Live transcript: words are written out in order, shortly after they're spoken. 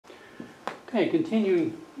Okay,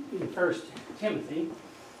 continuing in 1 Timothy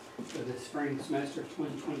for the spring semester of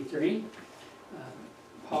 2023,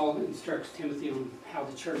 Paul instructs Timothy on how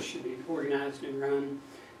the church should be organized and run,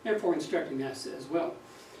 therefore instructing us as well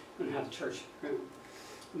on how the church should run.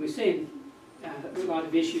 And we see a lot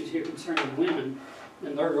of issues here concerning women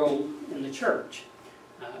and their role in the church.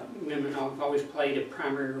 Women have always played a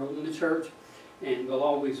primary role in the church and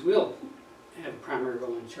always will have a primary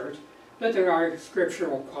role in the church. But there are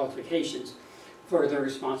scriptural qualifications for their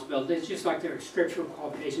responsibilities, just like there are scriptural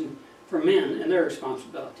qualifications for men and their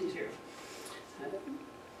responsibilities here.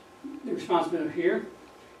 The responsibility here,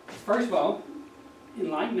 first of all,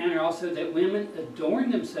 in like manner also that women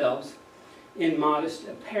adorn themselves in modest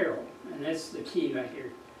apparel. And that's the key right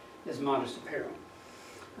here, is modest apparel.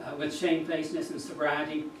 With shamefacedness and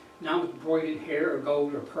sobriety, not with braided hair or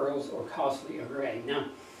gold or pearls or costly array. Now,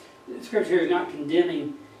 the scripture here is not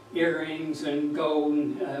condemning earrings and gold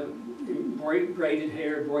and braided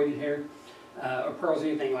hair, or pearls,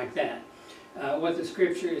 anything like that. What the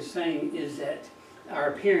scripture is saying is that our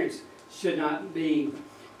appearance should not be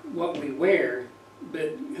what we wear,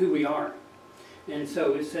 but who we are. And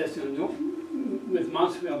so it says with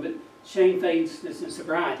modest apparel, but shamefacedness and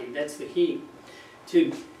sobriety, that's the key.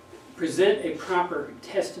 To present a proper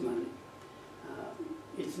testimony.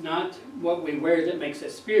 It's not what we wear that makes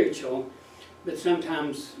us spiritual, but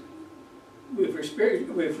sometimes if we're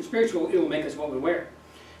spiritual, it will make us what we wear.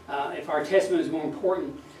 If our testimony is more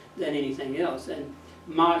important than anything else, and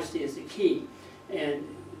modesty is the key. And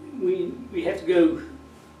we have to go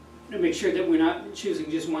to make sure that we're not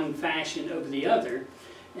choosing just one fashion over the other.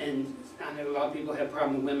 And I know a lot of people have a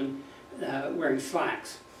problem with women wearing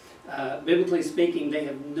slacks. Biblically speaking, they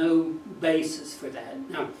have no basis for that.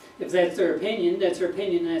 Now, if that's their opinion, and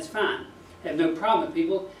that's fine. I have no problem with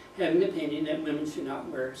people having an opinion that women should not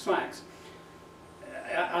wear slacks.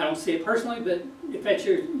 I don't see it personally, but if that's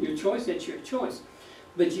your choice, that's your choice.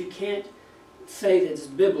 But you can't say that it's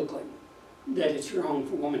biblically that it's wrong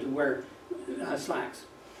for a woman to wear slacks.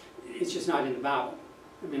 It's just not in the Bible.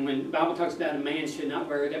 I mean, when the Bible talks about a man should not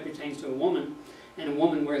wear that pertains to a woman, and a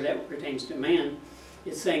woman wear that pertains to a man,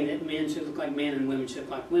 it's saying that men should look like men and women should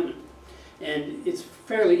look like women. And it's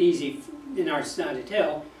fairly easy in our society to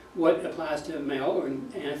tell what applies to a male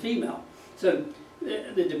and a female. So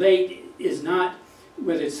the debate is not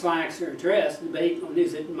whether it's slacks or a dress. The debate on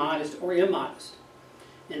is it modest or immodest.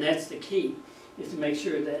 And that's the key, is to make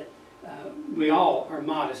sure that we all are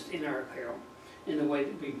modest in our apparel, in the way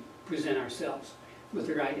that we present ourselves with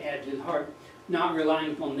the right attitude of heart, not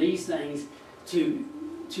relying upon these things to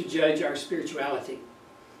judge our spirituality.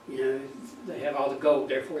 You know, they have all the gold,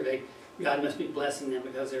 therefore God must be blessing them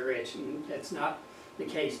because they're rich. And that's not the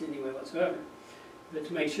case in any way whatsoever. But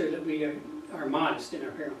to make sure that we are modest in our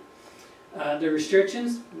apparel. The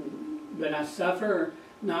restrictions, but I suffer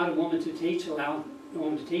not a woman to teach, allow a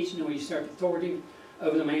woman to teach, nor usurp authority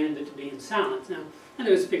over the man, but to be in silence. Now, I know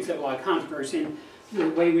this picks up a lot of controversy, and the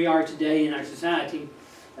way we are today in our society,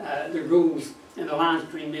 the rules and the lines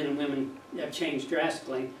between men and women have changed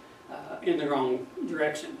drastically in the wrong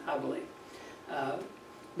direction, I believe.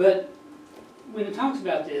 But when it talks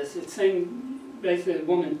about this, it's saying basically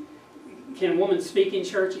can a woman speak in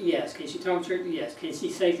church? Yes. Can she talk in church? Yes. Can she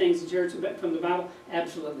say things in church from the Bible?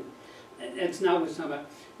 Absolutely. That's not what it's talking about.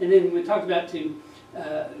 And then when we talk about to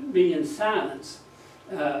be in silence,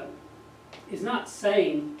 it's not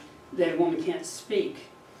saying that a woman can't speak.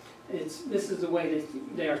 This is the way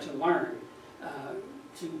that they are to learn,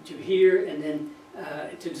 to hear, and then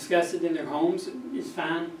to discuss it in their homes is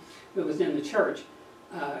fine, but within the church.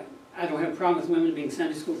 I don't have a problem with women being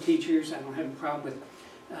Sunday school teachers. I don't have a problem with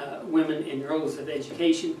women in roles of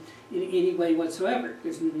education in any way whatsoever.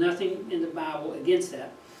 There's nothing in the Bible against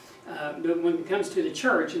that. But when it comes to the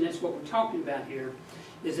church, and that's what we're talking about here,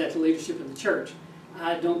 is that the leadership of the church.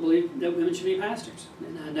 I don't believe that women should be pastors.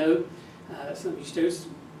 And I know some of you students,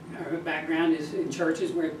 our background is in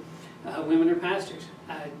churches where women are pastors.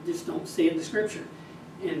 I just don't see it in the scripture.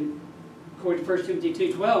 And according to 1 Timothy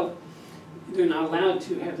 2:12, they're not allowed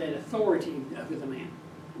to have that authority over the man.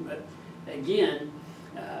 But again,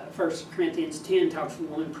 1 Corinthians 10 talks of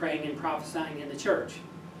women praying and prophesying in the church.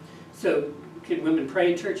 So can women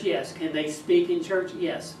pray in church? Yes. Can they speak in church?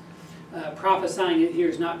 Yes. Prophesying here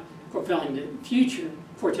is not foretelling the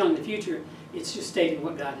future. It's just stating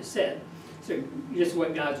what God has said. So just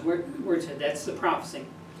what God's word said, that's the prophecy.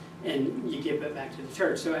 And you give it back to the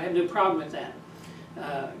church. So I have no problem with that.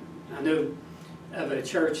 I know of a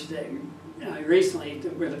church that recently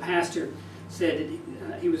where the pastor said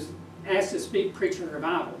that he was asked to preach a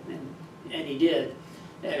revival, and he did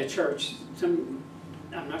at a church.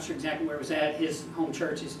 I'm not sure exactly where it was at. His home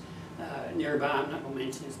church is nearby. I'm not going to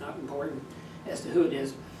mention, it's not important as to who it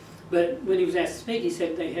is. But when he was asked to speak, he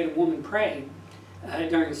said they had a woman pray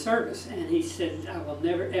during the service, and he said, I will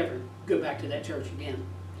never ever go back to that church again.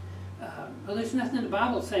 Well, there's nothing in the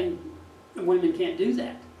Bible saying women can't do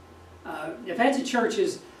that. If that's a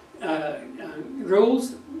church's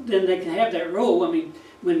rules, then they can have that rule. I mean,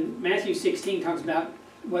 when Matthew 16 talks about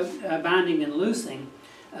what binding and loosing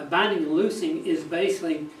is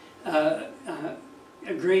basically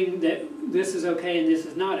agreeing that this is okay and this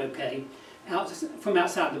is not okay from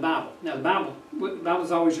outside the Bible. Now, the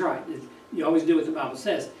Bible's always right. You always do what the Bible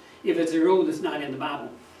says. If it's a rule that's not in the Bible,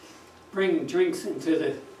 bring drinks into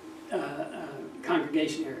the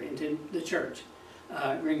congregation area, into the church,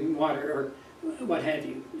 bring water or what have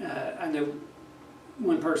you. I know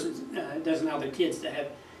one person doesn't allow their kids to have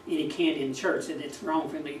any candy in church, and it's wrong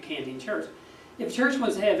for them to eat candy in church. If church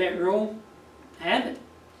wants to have that rule, have it.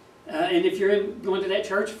 And if you're going to that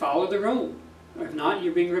church, follow the rule. Or if not,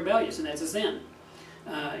 you're being rebellious, and that's a sin.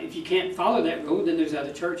 If you can't follow that rule, then there's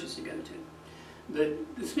other churches to go to.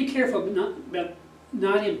 But just be careful about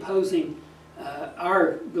not imposing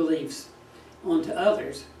our beliefs onto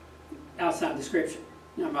others outside the Scripture.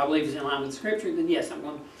 You know, if my belief is in line with the Scripture, then yes, I'm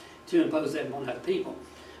going to impose that on other people.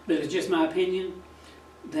 But if it's just my opinion,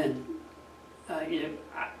 then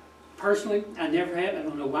personally, I never have. I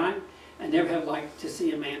don't know why. I never have liked to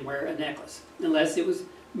see a man wear a necklace, unless it was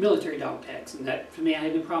military dog tags, and that, for me, I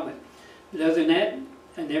had no problem with it. But other than that,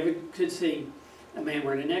 I never could see a man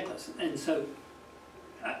wearing a necklace, and so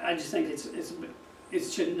I just think it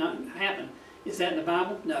should not happen. Is that in the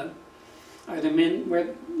Bible? No. Are there men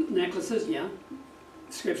wear necklaces? Yeah.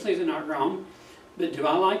 Scripturally, they're not wrong. But do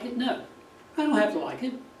I like it? No. I don't have to like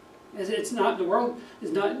it. It's not, the world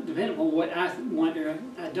is not dependent on what I want or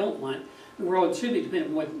I don't want. The world should be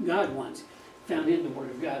dependent on what God wants, found in the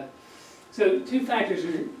Word of God. So two factors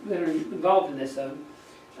that are involved in this,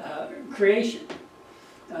 creation.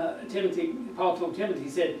 Paul told Timothy, he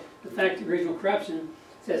said, the fact of original corruption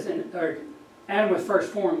says, Adam was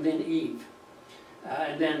first formed, then Eve.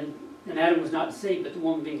 And Adam was not deceived, but the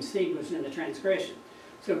woman being deceived was in the transgression.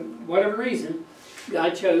 So whatever reason,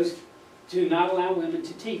 God chose to not allow women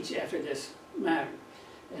to teach after this matter,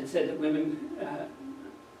 and said that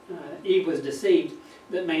Eve was deceived,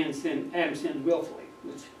 that Adam sinned willfully,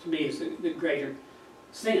 which to me is the greater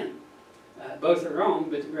sin. Both are wrong,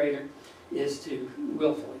 but the greater is to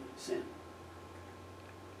willfully sin.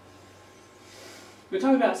 We're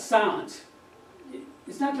talking about silence.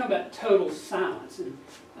 It's not talking about total silence. And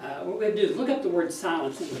what we have to do is look up the word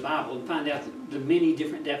silence in the Bible and find out the many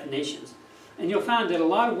different definitions. And you'll find that a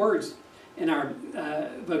lot of words in our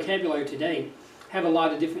vocabulary today have a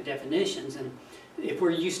lot of different definitions. And if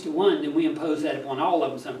we're used to one, then we impose that upon all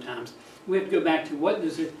of them sometimes. We have to go back to what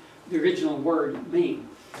does the original word mean.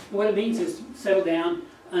 What it means is settle down,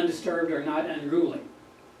 undisturbed, or not unruly.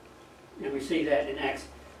 And we see that in Acts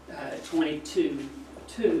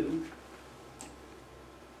 22:2.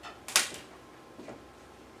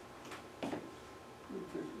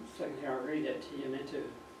 Second here, I'll read that to you. I meant to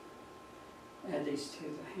add these to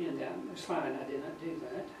the handout. The slide, I did not do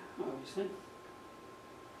that, obviously.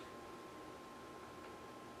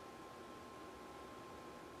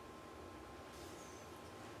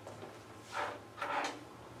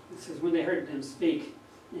 It says, when they heard them speak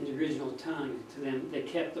in the original tongue to them, they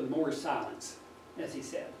kept the more silence, as he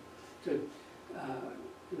said. So,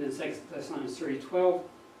 and then 2 Thessalonians 3:12.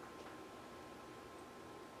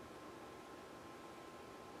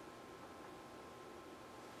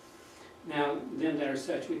 Now, them that are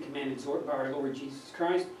such we command and exhort by our Lord Jesus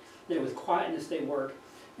Christ, that with quietness they work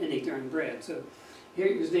and eat their own bread. So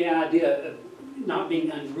here's the idea of not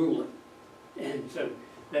being unruly. And so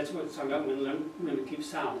that's what it's talking about when women keep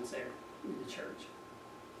silence there in the church.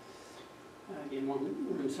 Again,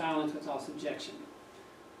 we're in silence with all subjection.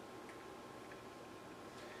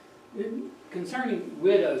 Concerning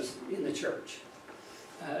widows in the church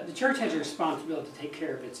has a responsibility to take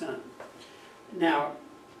care of its own. Now,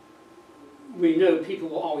 we know people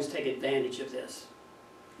will always take advantage of this.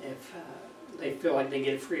 If they feel like they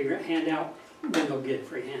get a free handout, then they'll get a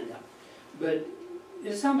free handout. But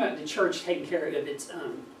it's talking about the church taking care of its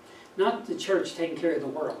own, not the church taking care of the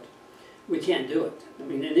world. We can't do it. I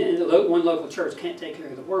mean, one local church can't take care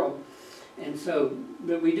of the world. And so,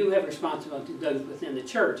 but we do have responsibility to those within the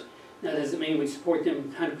church. Now, does it mean we support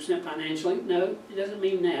them 100% financially? No, it doesn't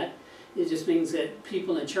mean that. It just means that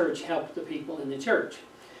people in the church help the people in the church.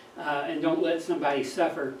 And don't let somebody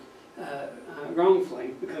suffer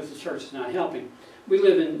wrongfully because the church is not helping. We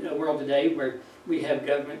live in a world today where we have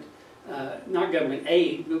government, not government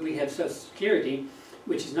aid, but we have Social Security,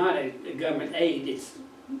 which is not a government aid. It's,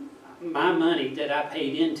 my money that I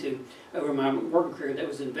paid into over my working career that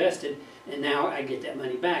was invested, and now I get that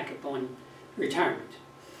money back upon retirement,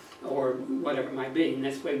 or whatever it might be, and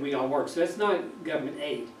that's the way we all work. So that's not government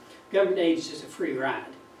aid. Government aid is just a free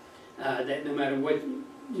ride, that no matter what,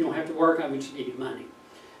 you don't have to work on, we should give you money.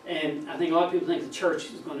 And I think a lot of people think the church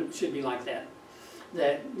should be like that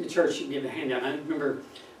the church should give a handout. I remember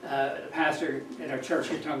the pastor at our church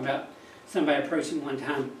here talking about somebody approached him one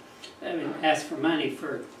time and asked for money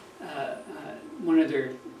for one of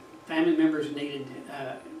their family members needed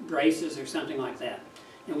braces or something like that,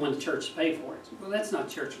 and wanted the church to pay for it. Well, that's not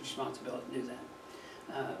church's responsibility to do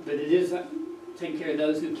that. But it is taking care of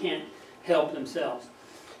those who can't help themselves.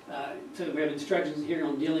 So we have instructions here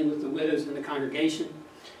on dealing with the widows in the congregation.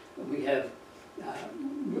 We have,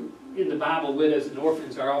 in the Bible, widows and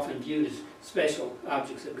orphans are often viewed as special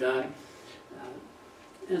objects of God.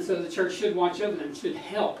 And so the church should watch over them, should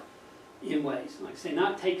help in ways. Like I say,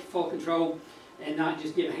 not take full control and not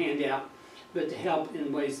just give a handout, but to help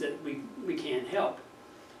in ways that we can help.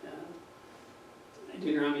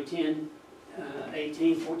 Deuteronomy 10,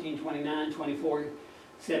 18, 14, 29, 24,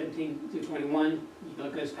 17 through 21. You can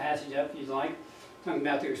look this passage up if you'd like, talking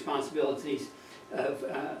about the responsibilities of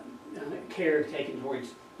care taken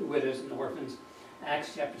towards the widows and the orphans.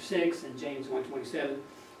 Acts chapter 6 and James 1:27.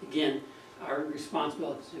 Again, our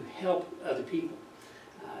responsibility to help other people.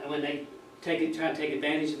 And when they try to take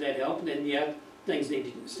advantage of that help, then yeah, things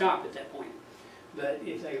need to stop at that point. But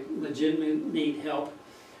if they legitimately need help,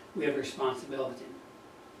 we have a responsibility.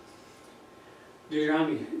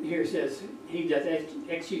 Deuteronomy here says, he doth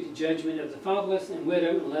execute the judgment of the fatherless and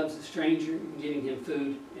widow, and loves the stranger, giving him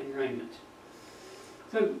food and raiment.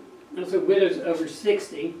 So, also widows over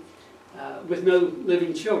 60 with no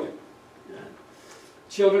living children.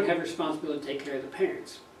 Children have a responsibility to take care of the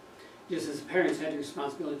parents, just as the parents had the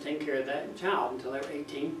responsibility to take care of that child until they were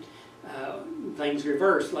 18. Things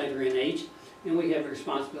reverse later in age, and we have a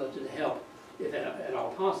responsibility to help if at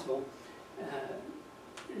all possible.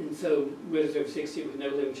 And so widows over 60 with no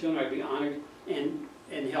living children are to be honored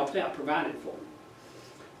and helped out, provided for.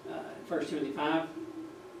 1 Timothy 5,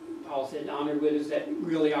 Paul said, honor widows that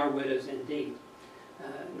really are widows indeed.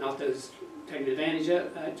 Not those taking advantage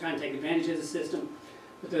of, trying to take advantage of the system,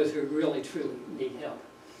 but those who really truly need help.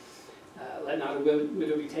 Let not a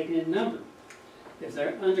widow be taken in number if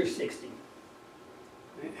they're under 60,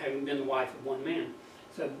 having been the wife of one man.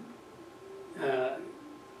 So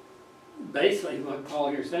basically what Paul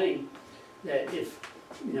here is saying, that if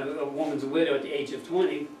a woman's a widow at the age of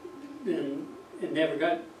 20 then and never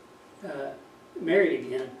got married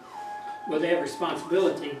again, well, they have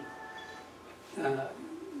responsibility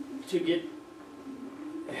to get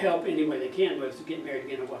help any way they can, whether it's to get married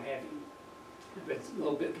again or what have you. But it's a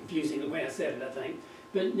little bit confusing the way I said it, I think.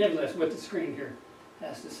 But nevertheless, what the screen here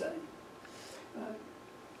has to say.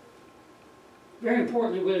 Very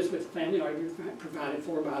importantly, widows with a family are to be provided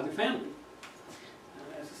for by their family.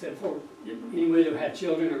 As I said before, any widow who have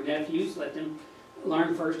children or nephews, let them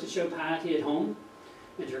learn first to show piety at home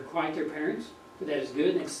and to requite their parents, for that is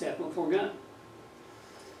good and acceptable before God.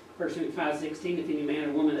 1 Timothy 5:16, if any man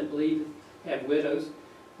or woman that believe have widows,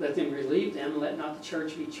 let them relieve them, and let not the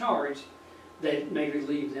church be charged that it may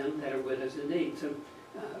relieve them that are widows indeed. So,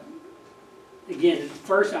 again, the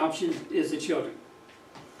first option is the children.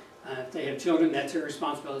 If they have children, that's their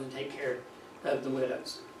responsibility to take care of the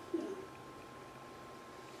widows.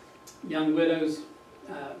 Young widows,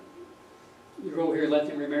 the rule here, let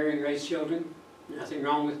them remarry and raise children. Nothing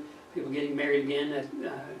wrong with people getting married again if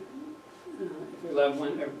their loved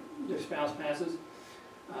one or their spouse passes.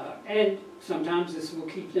 And sometimes this will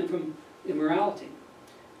keep them from immorality.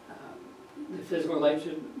 The physical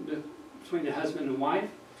relationship between the husband and wife,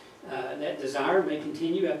 that desire may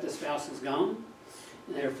continue after the spouse is gone.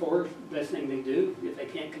 And therefore, the best thing they do, if they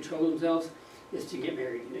can't control themselves, is to get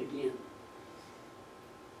married again.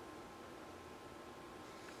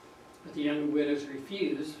 But the young widows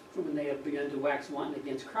refuse, for when they have begun to wax wanton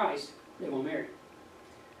against Christ, they will marry.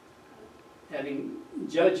 Having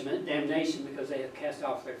judgment, damnation, because they have cast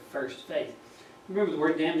off their first faith. Remember, the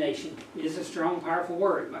word damnation is a strong, powerful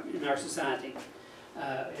word in our society.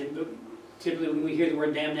 And typically when we hear the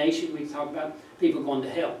word damnation, we talk about people going to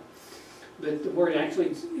hell. But the word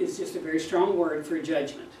actually is just a very strong word for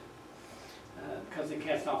judgment, because they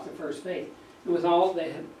cast off their first faith. And with all,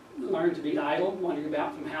 they have learned to be idle, wandering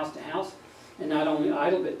about from house to house. And not only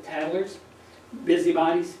idle, but tattlers,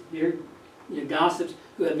 busybodies, gossips,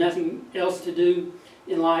 who have nothing else to do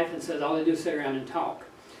in life, and says all they do is sit around and talk.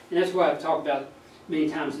 And that's what I've talked about many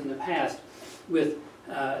times in the past with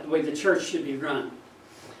the way the church should be run.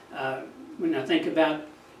 When I think about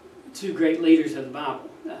two great leaders of the Bible,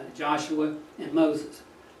 Joshua and Moses,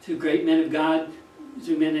 two great men of God,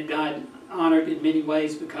 two men that God honored in many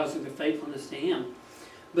ways because of their faithfulness to Him.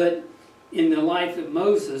 But in the life of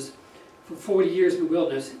Moses, for 40 years in the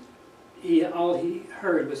wilderness, all he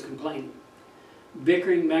heard was complaining,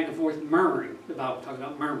 bickering back and forth, murmuring. The Bible talks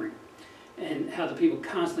about murmuring, and how the people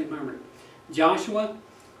constantly murmured. Joshua,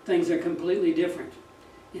 things are completely different.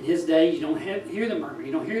 In his day, you don't hear the murmuring,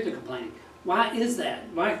 you don't hear the complaining. Why is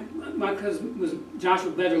that? Why? Because was Joshua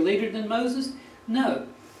a better leader than Moses? No.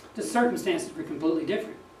 The circumstances were completely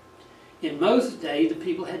different. In Moses' day, the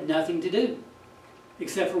people had nothing to do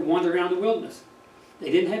except for wander around the wilderness.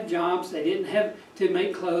 They didn't have jobs, they didn't have to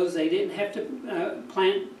make clothes, they didn't have to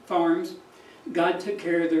plant farms. God took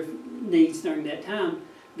care of their needs during that time,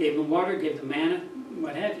 gave them water, gave them manna,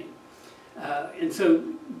 what have you. And so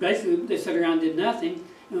basically they sat around and did nothing,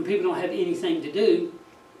 and when people don't have anything to do,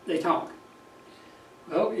 they talk.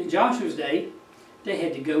 Well, in Joshua's day, they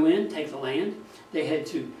had to go in, take the land, they had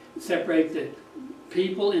to separate the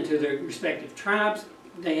people into their respective tribes,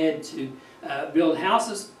 they had to build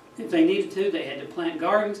houses if they needed to, they had to plant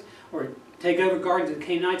gardens or take over gardens that the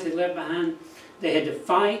Canaanites had left behind, they had to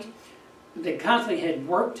fight, they constantly had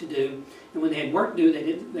work to do, and when they had work to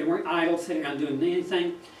do, they weren't idle, sitting around doing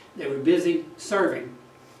anything, they were busy serving,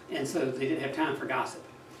 and so they didn't have time for gossip.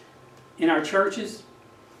 In our churches,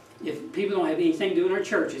 if people don't have anything to do in our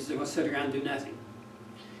churches, they're going to sit around and do nothing.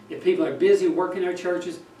 If people are busy working in our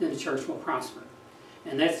churches, then the church will prosper.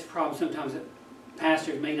 And that's the problem sometimes that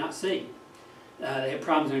pastors may not see. They have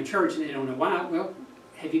problems in their church and they don't know why. Well,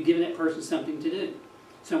 have you given that person something to do?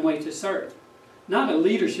 Some way to serve. Not a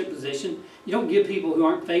leadership position. You don't give people who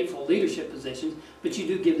aren't faithful leadership positions, but you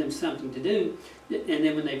do give them something to do. And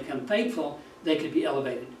then when they become faithful, they could be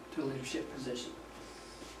elevated to a leadership position.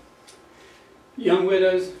 Young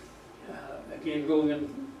widows, again,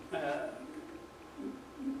 going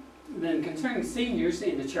then concerning seniors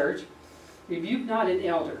in the church, rebuke not an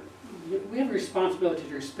elder. We have a responsibility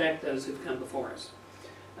to respect those who've come before us.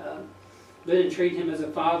 But entreat him as a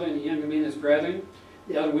father, and the younger men as brethren,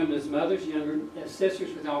 the elder women as mothers, younger as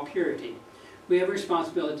sisters, with all purity. We have a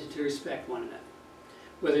responsibility to respect one another.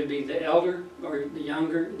 Whether it be the elder or the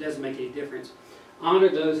younger, it doesn't make any difference. Honor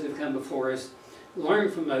those who've come before us. Learn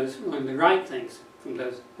from those, learn the right things from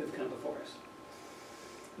those who've come before us.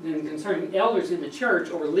 Then concerning elders in the church,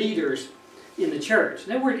 or leaders in the church.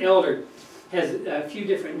 That word elder has a few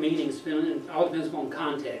different meanings, it all depends upon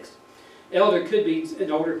context. Elder could be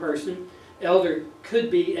an older person. Elder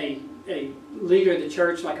could be a leader of the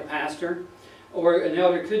church, like a pastor. Or an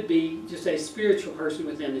elder could be just a spiritual person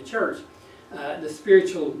within the church. The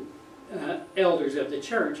spiritual elders of the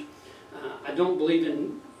church. I don't believe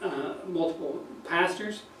in multiple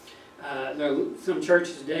pastors. There are some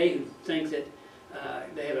churches today who think that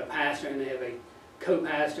they have a pastor and they have a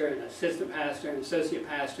co-pastor, an assistant pastor, an associate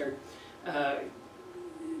pastor.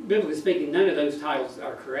 Biblically speaking, none of those titles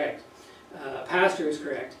are correct. Pastor is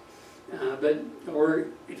correct, or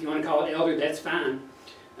if you want to call it elder, that's fine.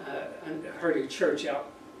 I heard of a church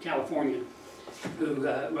out in California who,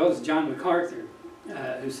 well, it was John MacArthur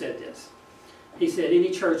who said this. He said,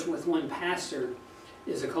 any church with one pastor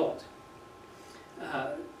is a cult.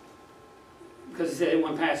 Because he said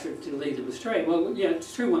one pastor to lead them astray. Well, yeah,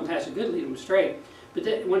 it's true, one pastor could lead them astray, but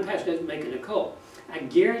that one pastor doesn't make it a cult. I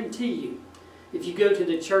guarantee you, if you go to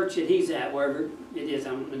the church that he's at, wherever it is,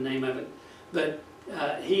 I don't know the name of it, but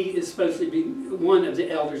he is supposed to be one of the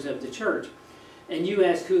elders of the church. And you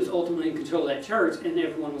ask who is ultimately in control of that church, and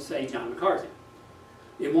everyone will say John MacArthur.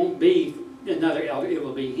 It won't be another elder, it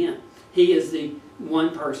will be him. He is the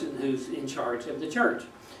one person who's in charge of the church.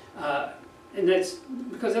 And that's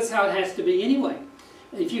because that's how it has to be anyway.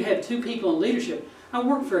 If you have two people in leadership, I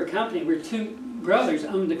worked for a company where two brothers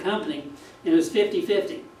owned the company, and it was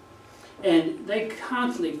 50-50. And they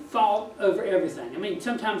constantly fought over everything. I mean,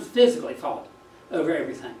 sometimes physically fought over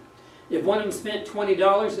everything. If one of them spent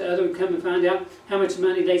 $20, the other would come and find out how much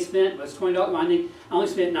money they spent. It was $20. Well, I only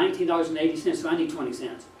spent $19.80, so I need 20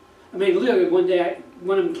 cents. I mean, literally one day,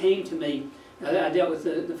 one of them came to me. I dealt with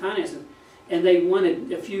the finances, and they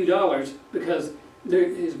wanted a few dollars because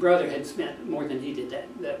his brother had spent more than he did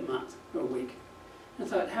that month or week. I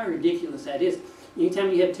thought, how ridiculous that is.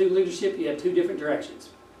 Anytime you have two leadership, you have two different directions.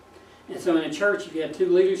 And so in a church, if you have two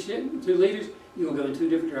leaders, you will go in two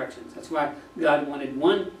different directions. That's why God wanted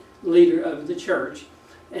one leader of the church,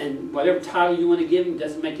 and whatever title you want to give him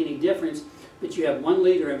doesn't make any difference, but you have one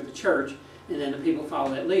leader of the church, and then the people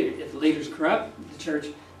follow that leader. If the leader's corrupt, the church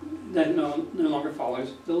no longer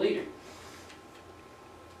follows the leader.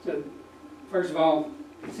 So, first of all,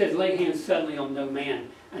 it says, lay hands suddenly on no man.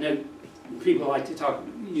 I know people like to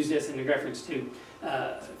use this in reference to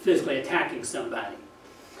physically attacking somebody.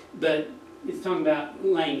 But it's talking about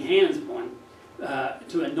laying hands upon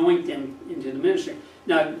to anoint them into the ministry.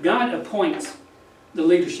 Now, God appoints the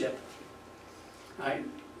leadership. Right?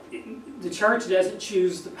 The church doesn't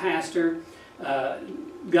choose the pastor.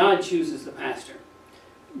 God chooses the pastor.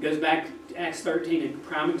 It goes back to Acts 13, a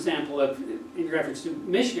prime example of, in reference to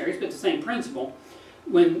missionaries, but the same principle.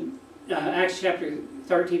 When Acts chapter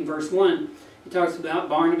 13, verse 1, it talks about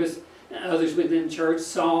Barnabas and others within the church.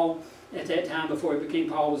 Saul, at that time before he became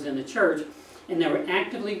Paul, was in the church, and they were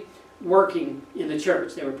actively working in the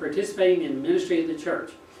church. They were participating in the ministry of the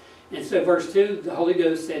church. And so verse 2, the Holy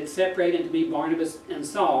Ghost said, "Separate unto me Barnabas and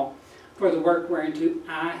Saul for the work whereunto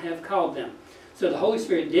I have called them." So the Holy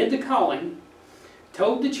Spirit did the calling,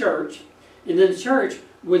 told the church, and then the church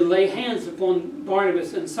would lay hands upon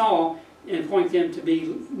Barnabas and Saul and appoint them to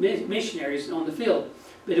be missionaries on the field.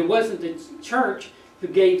 But it wasn't the church who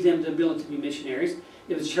gave them the ability to be missionaries.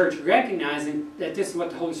 It was the church recognizing that this is what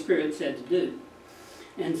the Holy Spirit said to do.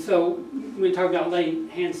 And so, when we talk about laying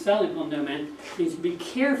hands selling upon no man, it means be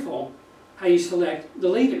careful how you select the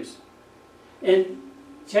leaders. And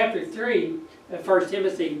chapter 3 of 1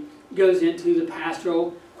 Timothy goes into the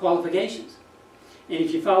pastoral qualifications. And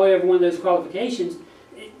if you follow every one of those qualifications,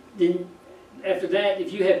 then after that,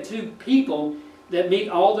 if you have two people that meet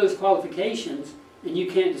all those qualifications and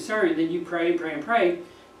you can't discern, then you pray, pray, and pray,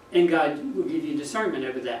 and God will give you discernment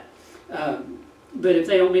over that. But if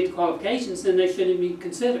they don't meet the qualifications, then they shouldn't be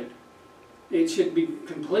considered. It should be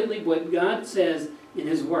completely what God says in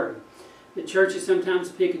His Word. The churches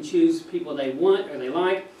sometimes pick and choose people they want or they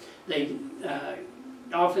like. They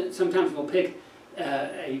sometimes will pick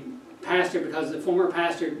a pastor because the former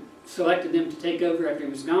pastor selected them to take over after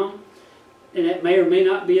he was gone. And that may or may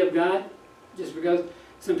not be of God, just because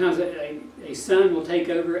sometimes a son will take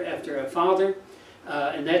over after a father,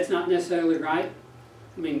 and that's not necessarily right.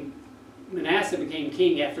 I mean, Manasseh became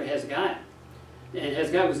king after Hezekiah. And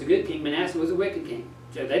Hezekiah was a good king, Manasseh was a wicked king.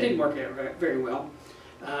 So that didn't work out very well.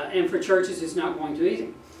 And for churches, it's not going to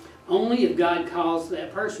either. Only if God calls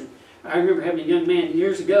that person. I remember having a young man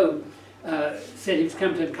years ago said he was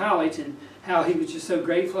coming to college and how he was just so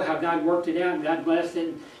grateful, how God worked it out and God blessed it.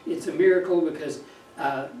 And it's a miracle because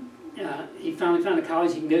he finally found a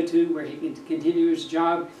college he can go to where he can continue his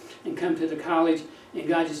job and come to the college, and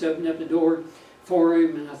God just opened up the door for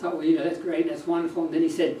him. And I thought, well, that's great, that's wonderful. And then he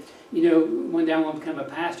said, one day I want to become a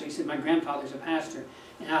pastor. He said, my grandfather's a pastor,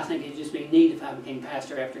 and I think it'd just be neat if I became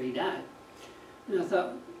pastor after he died. And I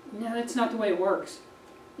thought, no, that's not the way it works.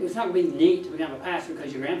 It's not going to be neat to become a pastor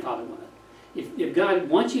because your grandfather was. If God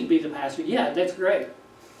wants you to be the pastor, yeah, that's great.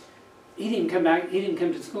 He didn't come back. He didn't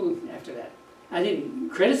come to school after that. I didn't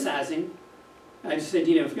criticize him. I just said,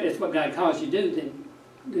 if that's what God calls you to do,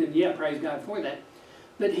 then yeah, praise God for that.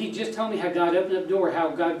 But he just told me how God opened up the door, how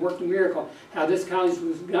God worked a miracle, how this college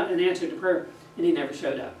was an answer to prayer, and he never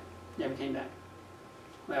showed up, never came back.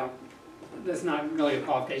 Well, that's not really a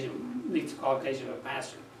qualification. Meets the qualification of a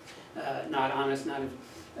pastor. Not honest, not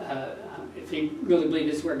if he really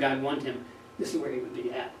believed this is where God wanted him, this is where he would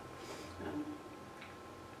be at.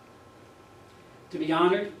 To be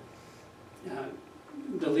honored,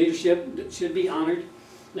 the leadership should be honored.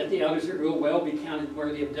 Let the elders that rule well be counted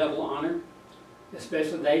worthy of double honor,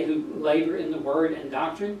 especially they who labor in the word and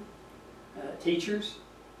doctrine. Teachers,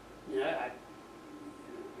 I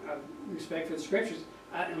respect for the scriptures.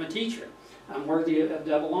 I'm a teacher. I'm worthy of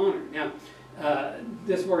double honor. Now,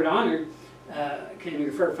 this word honor can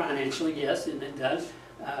refer financially, yes, and it does,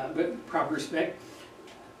 but proper respect.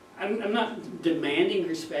 I'm not demanding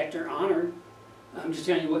respect or honor. I'm just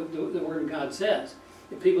telling you what the Word of God says.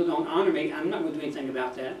 If people don't honor me, I'm not going to do anything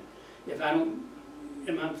about that. If I'm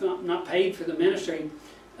not paid for the ministry,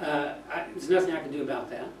 there's nothing I can do about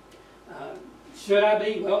that. Should I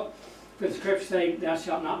be? Well, for the scripture say, thou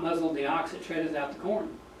shalt not muzzle the ox that treadeth out the corn,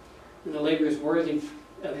 and the laborer is worthy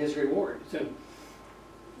of his reward. So,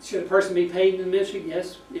 should a person be paid in the ministry?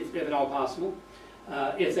 Yes, if at all possible,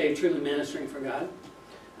 if they're truly ministering for God.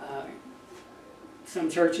 Some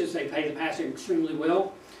churches, they pay the pastor extremely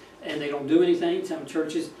well, and they don't do anything. Some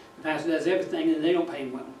churches, the pastor does everything, and they don't pay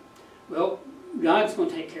him well. Well, God's going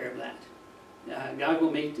to take care of that. God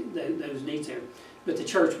will meet those needs there. But the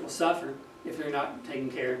church will suffer if they're not taking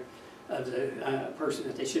care of the person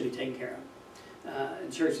that they should be taking care of.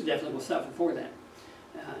 The church definitely will suffer for that.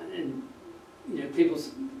 And people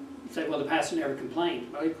say, well, the pastor never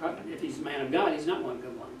complained. Well, if he's a man of God, he's not going to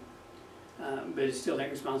complain. But it's still that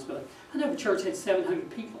responsibility. I know a church had 700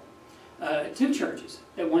 people. Two churches.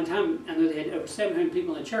 At one time, I know they had over 700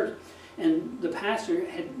 people in the church. And both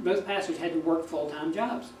pastors had to work full-time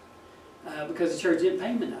jobs because the church didn't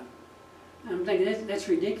pay them enough. I'm thinking, that's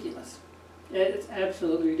ridiculous. It's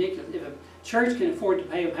absolutely ridiculous. If a church can afford to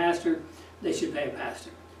pay a pastor, they should pay a pastor.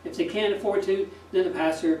 If they can't afford to, then the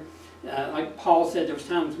pastor, like Paul said, there was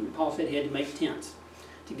times when Paul said he had to make tents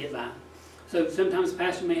to get by. So sometimes the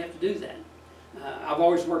pastor may have to do that. I've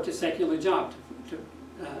always worked a secular job to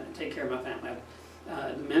take care of my family.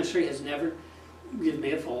 The ministry has never given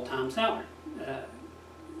me a full-time salary. I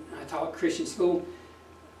taught Christian school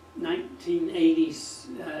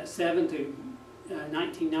 1987 to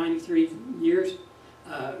 1993 years.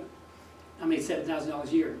 I made $7,000 a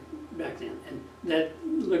year back then, and that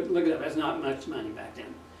look it up. That's not much money back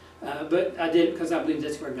then, but I did it because I believe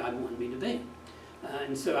that's where God wanted me to be,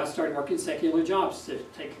 and so I started working secular jobs to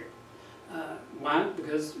take care. Why?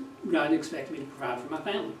 Because God expected me to provide for my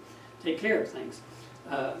family, take care of things.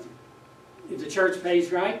 If the church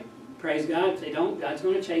pays right, praise God. If they don't, God's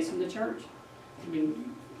going to chasten the church. I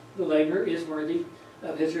mean, the laborer is worthy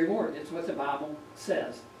of his reward. That's what the Bible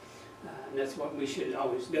says. And that's what we should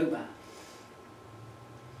always go by.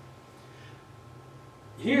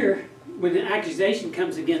 Here, when an accusation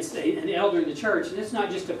comes against an elder in the church, and it's not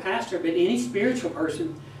just a pastor, but any spiritual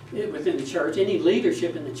person within the church, any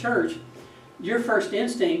leadership in the church, your first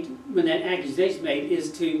instinct when that accusation is made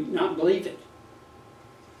is to not believe it.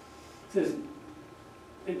 It says,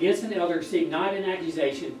 against an elder, receive not an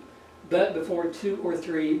accusation, but before 2 or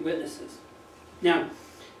 3 witnesses. Now,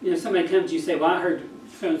 somebody comes to you and say, well, I heard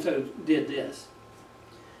so-and-so did this.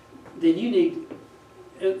 Then you need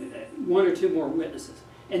 1 or 2 more witnesses.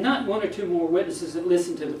 And not 1 or 2 more witnesses that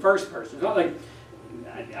listen to the first person. It's not like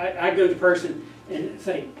I go to the person and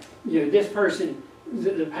say, this person,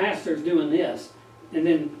 the pastor's doing this. And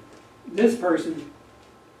then this person,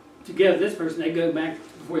 together this person, they go back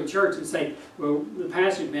before the church and say, well, the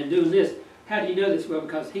pastor's been doing this. How do you know this? Well,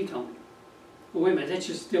 because he told me. Well, wait a minute, that's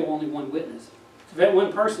just still only 1 witness. So if that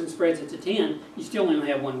 1 person spreads it to 10, you still only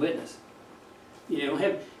have 1 witness. You don't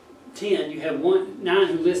have 10, you have 9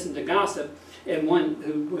 who listened to gossip and 1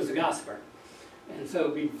 who was a gossiper. And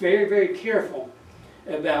so be very, very careful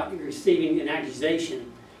about receiving an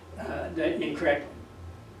accusation incorrectly.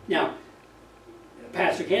 Now, a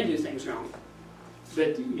pastor can do things wrong,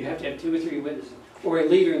 but you have to have 2 or 3 witnesses. Or a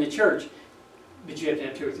leader in the church, but you have to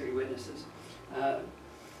have 2 or 3 witnesses.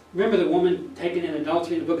 Remember the woman taken in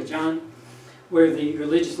adultery in the book of John, where the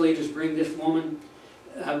religious leaders bring this woman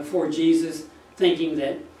before Jesus, thinking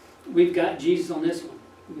that we've got Jesus on this one.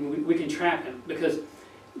 We can trap him, because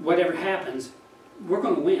whatever happens, we're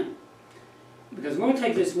going to win. Because we're going to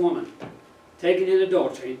take this woman, taken in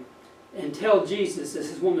adultery, and tell Jesus that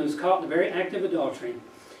this woman was caught in the very act of adultery,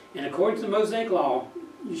 and according to the Mosaic law,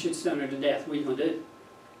 you should stone her to death. What are you going to do?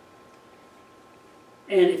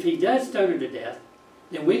 And if he does stone her to death,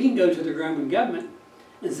 then we can go to the Roman government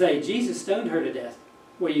and say, Jesus stoned her to death.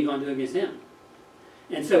 What are you going to do against him?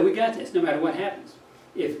 And so we got this, no matter what happens.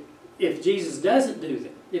 If Jesus doesn't do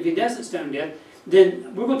that, if he doesn't stone her to death,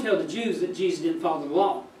 then we're going to tell the Jews that Jesus didn't follow the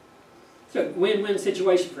law. So, win-win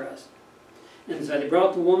situation for us. And so they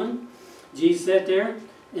brought the woman. Jesus sat there,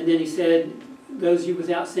 and then he said, those of you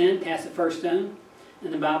without sin, cast the first stone.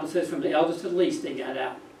 And the Bible says from the eldest to the least, they got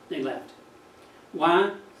out. They left.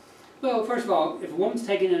 Why? Well, first of all, if a woman's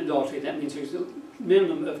taken in adultery, that means there's a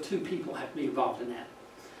minimum of 2 people have to be involved in that.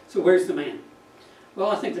 So where's the man? Well,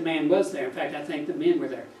 I think the man was there. In fact, I think the men were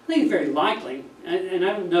there. I think it's very likely, and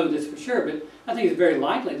I don't know this for sure, but I think it's very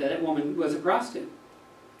likely that that woman was a prostitute.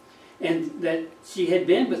 And that she had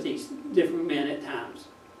been with these different men at times.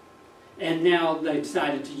 And now they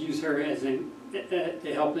decided to use her as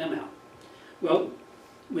to help them out. Well,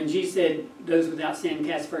 when Jesus said, those without sin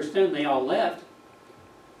cast the first stone, they all left.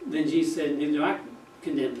 Then Jesus said, neither do I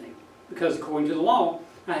condemn thee. Because according to the law,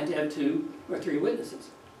 I had to have 2 or 3 witnesses.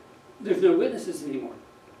 There's no witnesses anymore.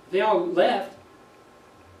 They all left,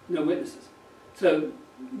 no witnesses. So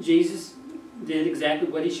Jesus did exactly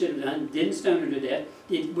what he should have done, didn't stone her to death.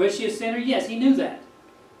 Was she a sinner? Yes, he knew that.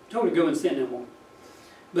 Told her to go and sin no more.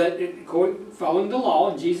 But following the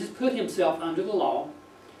law, Jesus put himself under the law,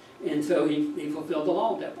 and so he fulfilled the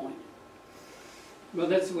law at that point. Well,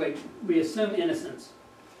 that's the way we assume innocence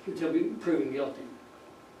until we're proven guilty.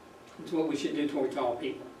 It's what we should do towards all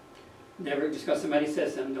people. Never, just because somebody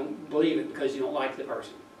says something, don't believe it because you don't like the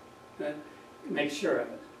person. Make sure of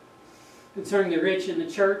it. Concerning the rich in the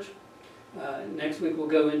church, next week we'll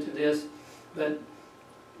go into this, but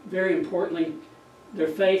very importantly, their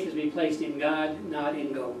faith is to be placed in God, not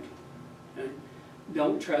in gold. Okay?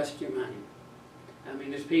 Don't trust your money. I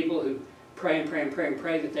mean, there's people who pray and pray and pray and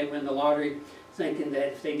pray that they win the lottery, thinking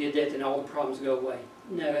that if they did that, then all the problems go away.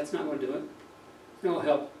 No, that's not going to do it. It will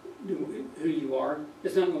help who you are.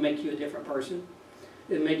 It's not going to make you a different person.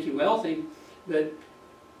 It'll make you wealthy, but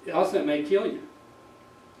it also may kill you.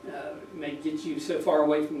 It may get you so far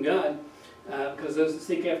away from God, because those that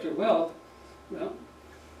seek after wealth, well,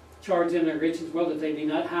 charge them their riches well, that they be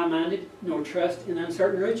not high-minded, nor trust in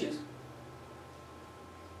uncertain riches,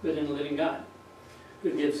 but in the living God,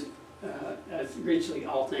 who gives us richly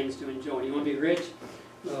all things to enjoy. You want to be rich?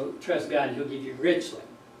 Well, trust God, and He'll give you richly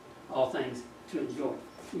all things to enjoy.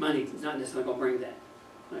 Money is not necessarily going to bring that.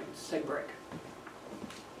 All right, let's take a break.